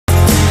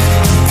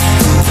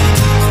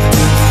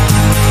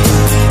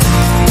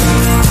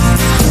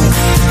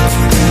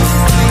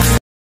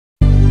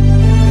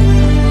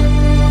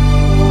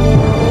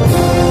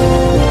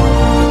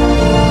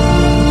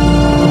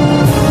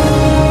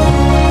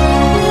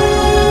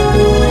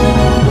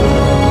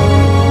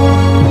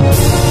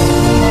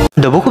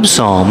The Book of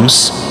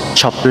Psalms,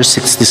 chapter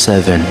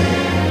 67.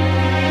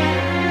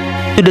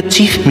 To the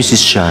chief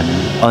musician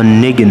on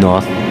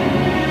Neginoth,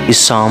 a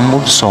psalm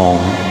of song.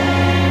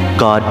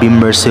 God be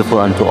merciful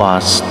unto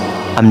us,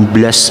 and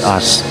bless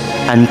us,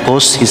 and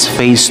cause his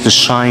face to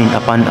shine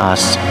upon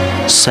us,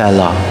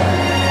 Selah.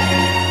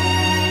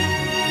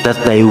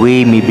 That thy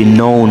way may be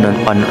known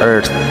upon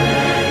earth,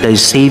 thy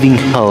saving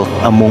health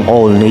among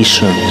all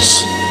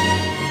nations.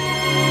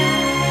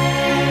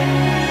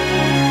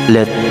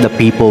 Let the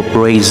people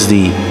praise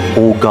thee,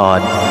 O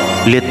God.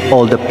 Let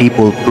all the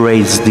people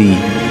praise thee.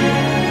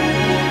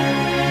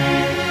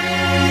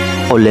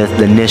 O let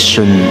the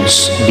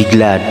nations be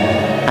glad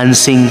and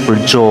sing for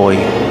joy,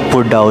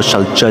 for thou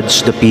shalt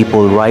judge the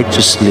people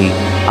righteously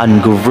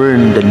and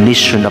govern the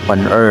nation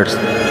upon earth.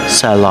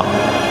 Selah.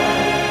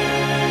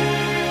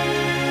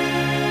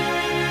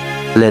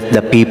 Let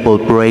the people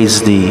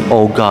praise thee,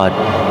 O God.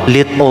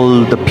 Let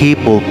all the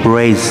people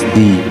praise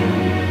thee.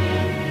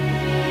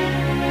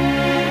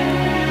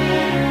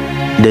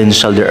 Then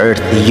shall the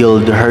earth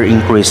yield her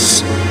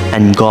increase,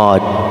 and God,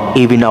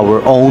 even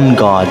our own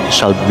God,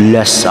 shall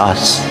bless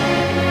us.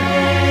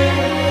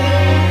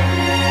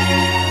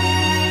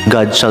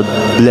 God shall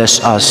bless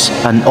us,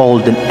 and all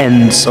the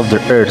ends of the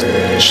earth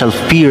shall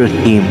fear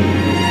him.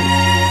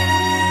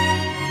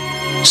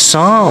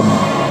 Psalm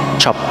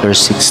chapter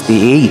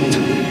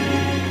 68.